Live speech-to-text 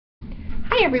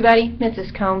Hi everybody,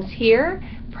 Mrs. Combs here,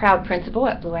 proud principal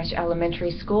at Blue Ash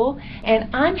Elementary School, and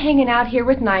I'm hanging out here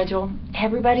with Nigel.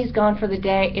 Everybody's gone for the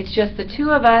day. It's just the two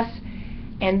of us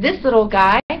and this little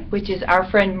guy, which is our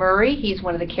friend Murray. He's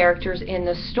one of the characters in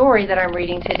the story that I'm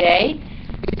reading today,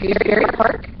 Gooseberry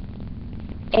Park.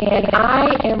 And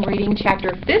I am reading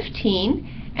chapter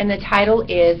 15, and the title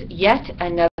is Yet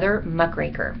Another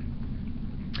Muckraker.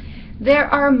 There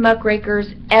are muckrakers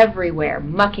everywhere,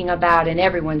 mucking about in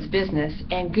everyone's business,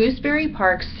 and Gooseberry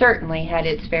Park certainly had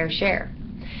its fair share,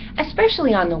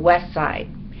 especially on the west side.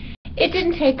 It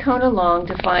didn't take Kona long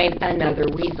to find another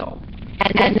weasel,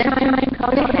 and this time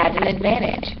Kona had an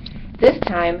advantage. This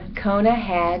time Kona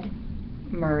had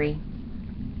Murray.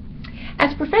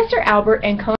 As Professor Albert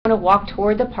and Kona walked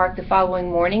toward the park the following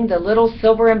morning, the little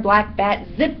silver and black bat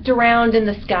zipped around in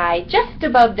the sky just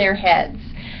above their heads.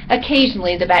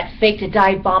 Occasionally, the bat faked a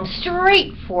dive bomb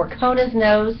straight for Kona's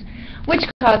nose, which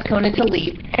caused Kona to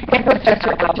leap and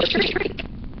Professor Albert to shriek.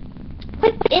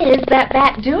 "What is that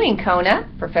bat doing, Kona?"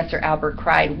 Professor Albert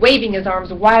cried, waving his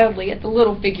arms wildly at the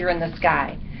little figure in the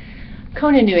sky.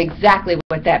 Kona knew exactly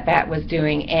what that bat was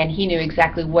doing, and he knew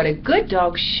exactly what a good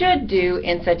dog should do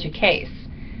in such a case,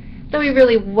 though he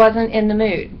really wasn't in the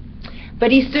mood.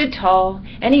 But he stood tall,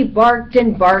 and he barked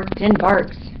and barked and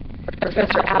barked.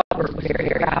 Professor Albert was very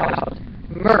proud.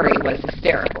 Murray was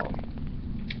hysterical.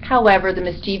 However, the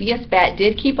mischievous bat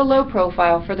did keep a low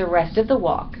profile for the rest of the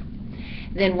walk.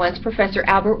 Then once Professor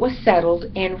Albert was settled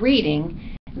and reading,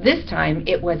 this time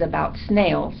it was about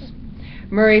snails,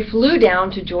 Murray flew down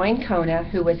to join Kona,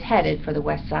 who was headed for the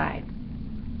west side.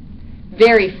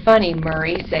 "Very funny,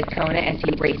 Murray," said Kona as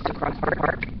he raced across the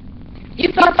park.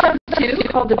 "You thought so too?"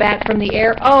 called the bat from the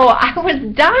air. "Oh, I was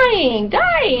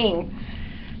dying!"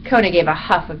 Kona gave a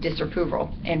huff of disapproval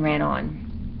and ran on.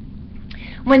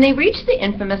 When they reached the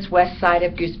infamous west side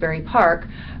of Gooseberry Park,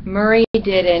 Murray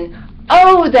did an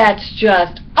 "Oh, that's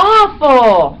just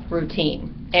awful"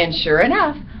 routine. And sure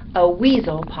enough, a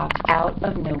weasel popped out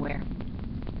of nowhere.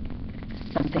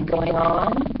 "Something going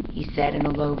on?" he said in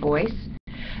a low voice.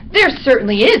 "There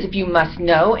certainly is, if you must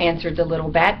know," answered the little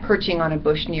bat, perching on a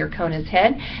bush near Kona's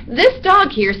head. "This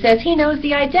dog here says he knows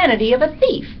the identity of a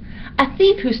thief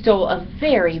who stole a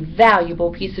very valuable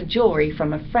piece of jewelry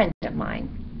from a friend of mine.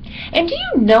 And do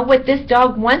you know what this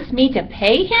dog wants me to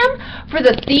pay him for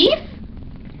the thief?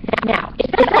 Now,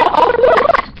 is that all you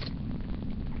want?"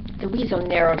 The weasel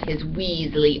narrowed his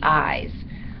weaselly eyes,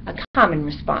 a common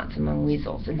response among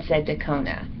weasels, and said to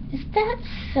Kona, "Is that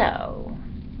so?"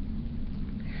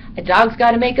 "A dog's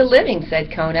got to make a living,"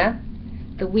 said Kona.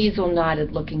 The weasel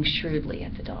nodded, looking shrewdly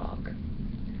at the dog.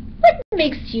 "What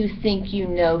makes you think you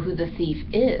know who the thief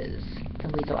is?" the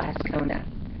weasel asked Kona.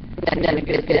 "None of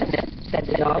your business," said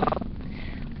the dog.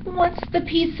 "What's the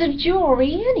piece of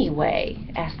jewelry anyway?"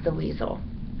 asked the weasel.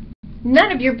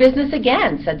 "None of your business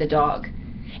again," said the dog.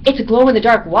 "It's a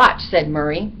glow-in-the-dark watch," said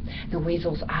Murray. The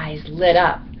weasel's eyes lit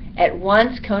up. At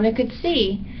once Kona could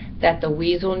see that the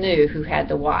weasel knew who had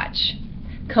the watch.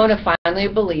 Kona finally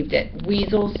believed it.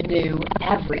 Weasels knew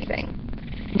everything.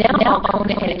 Now all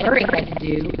Kona and Murray had to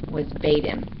do was bait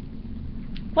him.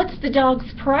 "What's the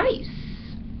dog's price?"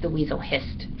 the weasel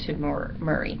hissed to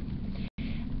Murray.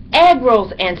 "Egg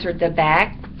rolls," answered the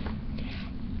bat.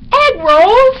 "Egg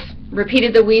rolls?"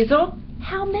 repeated the weasel.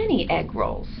 "How many egg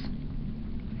rolls?"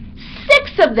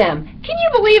 "6 of them! Can you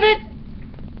believe it?"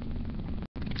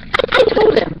 "I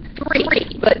told him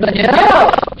 3, but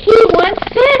no, he wants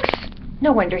 6.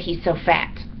 No wonder he's so fat."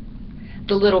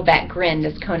 The little bat grinned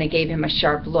as Kona gave him a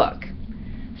sharp look.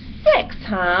 "6,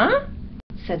 huh?"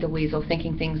 said the weasel,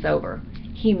 thinking things over.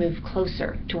 He moved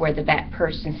closer to where the bat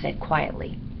perched and said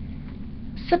quietly,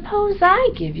 "Suppose I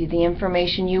give you the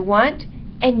information you want,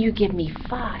 and you give me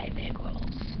 5 egg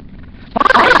rolls."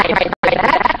 "5?" cried the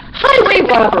bat. "Highway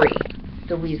robbery!"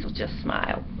 The weasel just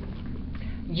smiled.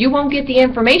 "You won't get the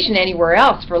information anywhere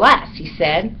else for less," he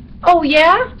said. "Oh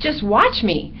yeah? Just watch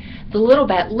me." The little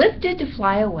bat lifted to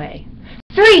fly away.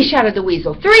 "3!" shouted the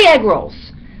weasel. "3 egg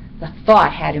rolls!" The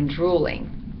thought had him drooling.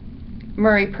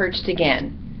 Murray perched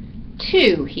again.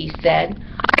 "2, he said.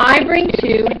 "I bring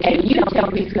 2, and you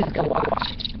tell me who's got the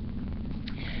watch."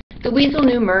 The weasel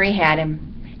knew Murray had him.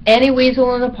 Any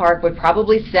weasel in the park would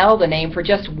probably sell the name for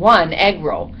just 1 egg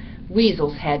roll.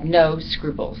 Weasels had no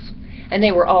scruples, and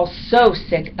they were all so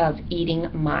sick of eating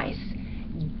mice.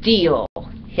 "Deal,"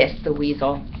 hissed the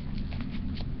weasel.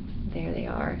 There they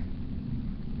are.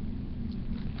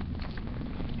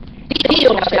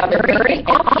 "Deal," shouted Murray.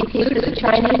 Off he flew to the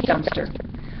Chinese dumpster.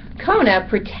 Kona,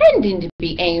 pretending to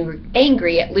be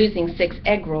angry at losing 6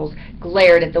 egg rolls,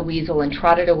 glared at the weasel and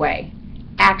trotted away.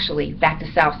 Actually, back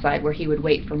to Southside, where he would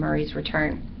wait for Murray's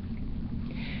return.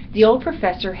 The old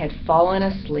professor had fallen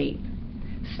asleep.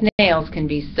 Snails can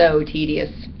be so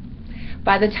tedious.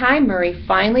 By the time Murray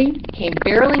finally came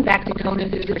barreling back to Kona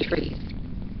through the trees,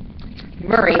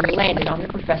 Murray landed on the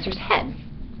professor's head.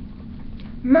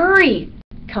 "Murray!"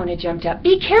 Kona jumped up.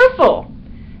 "Be careful!"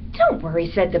 "Don't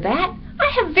worry," said the bat.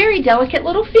 "I have very delicate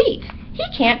little feet. He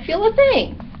can't feel a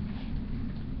thing."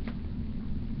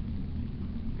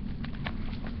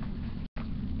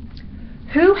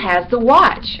 "Who has the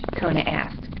watch?" Kona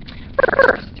asked.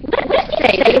 "First, let me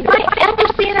say that if I ever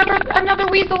see another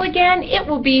weasel again, it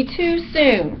will be too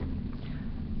soon."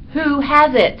 "Who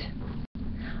has it?"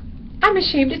 "I'm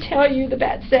ashamed to tell you," the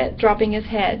bat said, dropping his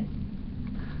head.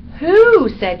 "Who?"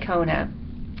 said Kona.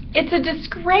 "It's a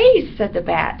disgrace," said the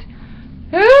bat.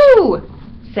 "Who?"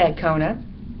 said Kona.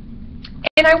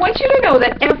 "And I want you to know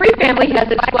that every family has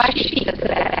its black sheep," said the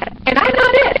bat, "and I'm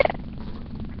not it."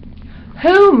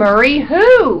 "Who, Murray,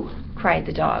 who?" cried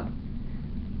the dog.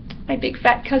 "My big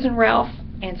fat cousin Ralph,"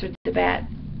 answered the bat.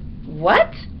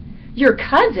 "What? Your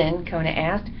cousin?" Kona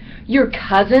asked. "Your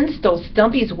cousin stole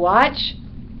Stumpy's watch?"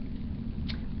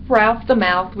 "Ralph the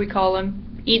Mouth, we call him.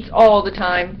 Eats all the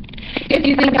time. If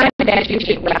you think I'm bad, you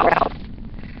should Ralph."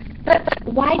 But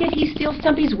why did he steal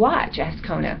Stumpy's watch?" asked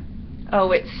Kona.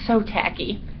 "Oh, it's so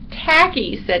tacky."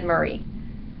 "Tacky," said Murray.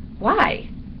 "Why?"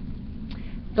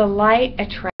 "The light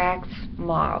attracts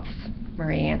moths,"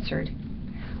 Murray answered.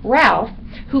 "Ralph,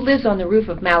 who lives on the roof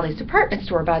of Mally's department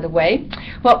store, by the way,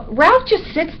 well, Ralph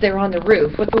just sits there on the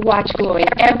roof with the watch glowing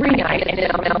every night and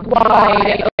his mouth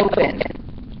wide open.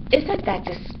 Isn't that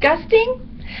disgusting?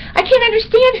 I can't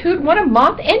understand who'd want a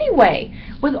moth anyway,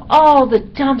 with all the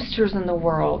dumpsters in the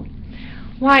world.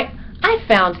 Why, I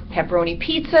found pepperoni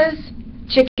pizzas,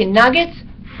 chicken nuggets,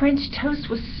 French toast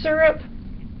with syrup."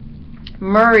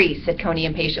 "Murray," said Coney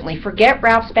impatiently, "forget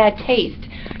Ralph's bad taste.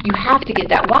 You have to get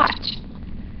that watch."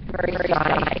 Murray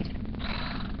sighed.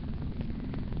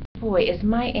 "Boy, is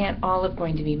my Aunt Olive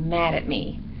going to be mad at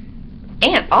me."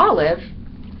 "Aunt Olive?"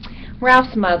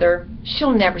 "Ralph's mother.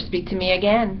 She'll never speak to me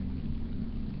again.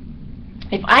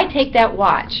 If I take that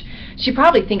watch, she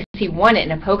probably thinks he won it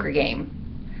in a poker game."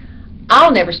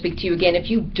 "I'll never speak to you again if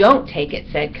you don't take it,"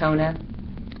 said Kona.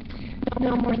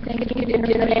 "No more Thanksgiving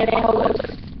dinner at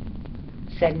Olive's,"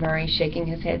 said Murray, shaking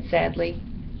his head sadly.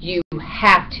 "You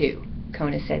have to,"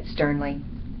 Kona said sternly.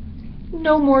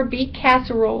 "No more beet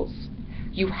casseroles."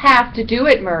 "You have to do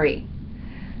it, Murray."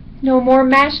 "No more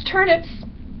mashed turnips."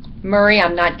 "Murray,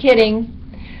 I'm not kidding."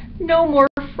 "No more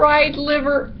fried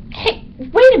liver." "Hey,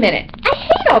 wait a minute. I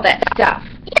hate all that stuff."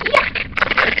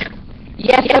 "Yuck."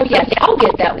 "Yes, oh yes, I'll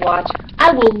get that watch.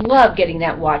 I will love getting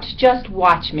that watch. Just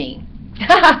watch me."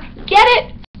 "Get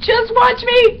it? Just watch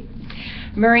me."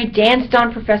 Murray danced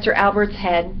on Professor Albert's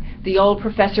head. The old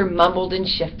professor mumbled and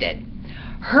shifted.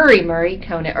 "Hurry, Murray,"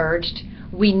 Kona urged.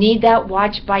 "We need that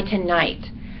watch by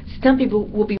tonight. Stumpy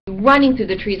will be running through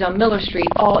the trees on Miller Street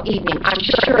all evening. I'm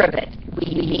sure of it.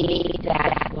 We need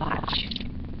that watch."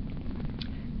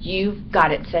 "You've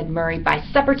got it," said Murray. "By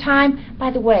supper time. By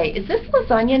the way, is this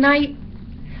lasagna night?"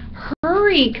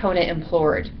 "Hurry," Kona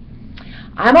implored.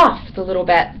 "I'm off," the little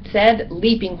bat said,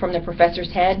 leaping from the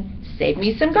professor's head. "Save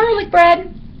me some garlic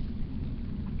bread."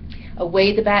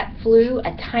 Away the bat flew,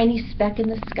 a tiny speck in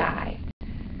the sky.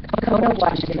 Kona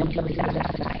watched him until he was out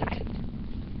of sight.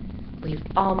 "We've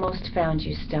almost found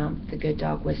you, Stump," the good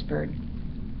dog whispered.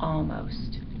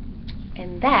 "Almost."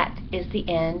 And that is the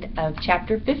end of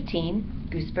Chapter 15,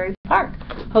 Gooseberry Park.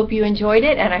 Hope you enjoyed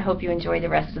it, and I hope you enjoy the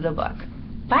rest of the book.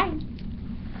 Bye.